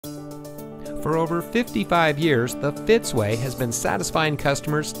For over 55 years, the Fitzway has been satisfying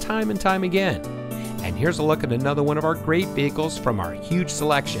customers time and time again. And here's a look at another one of our great vehicles from our huge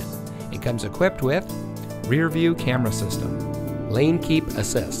selection. It comes equipped with rear view camera system, lane keep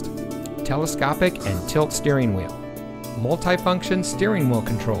assist, telescopic and tilt steering wheel, multifunction steering wheel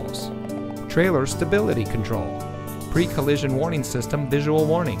controls, trailer stability control, pre-collision warning system visual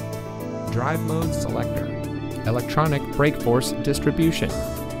warning, drive mode selector, electronic brake force distribution,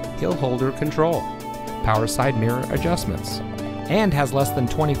 hill holder control, power side mirror adjustments, and has less than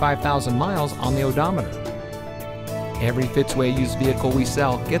 25,000 miles on the odometer. Every Fitzway used vehicle we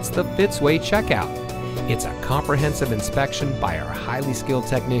sell gets the Fitzway checkout. It's a comprehensive inspection by our highly skilled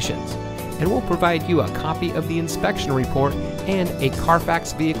technicians, and we'll provide you a copy of the inspection report and a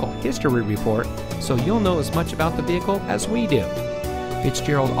Carfax vehicle history report so you'll know as much about the vehicle as we do.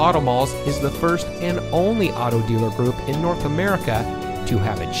 Fitzgerald Auto Malls is the first and only auto dealer group in North America to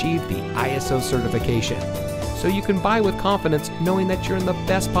have achieved the ISO certification, so you can buy with confidence knowing that you're in the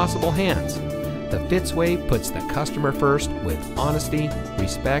best possible hands. The Fitzway puts the customer first with honesty,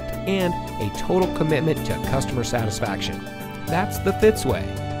 respect, and a total commitment to customer satisfaction. That's the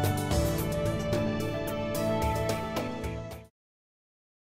Fitzway.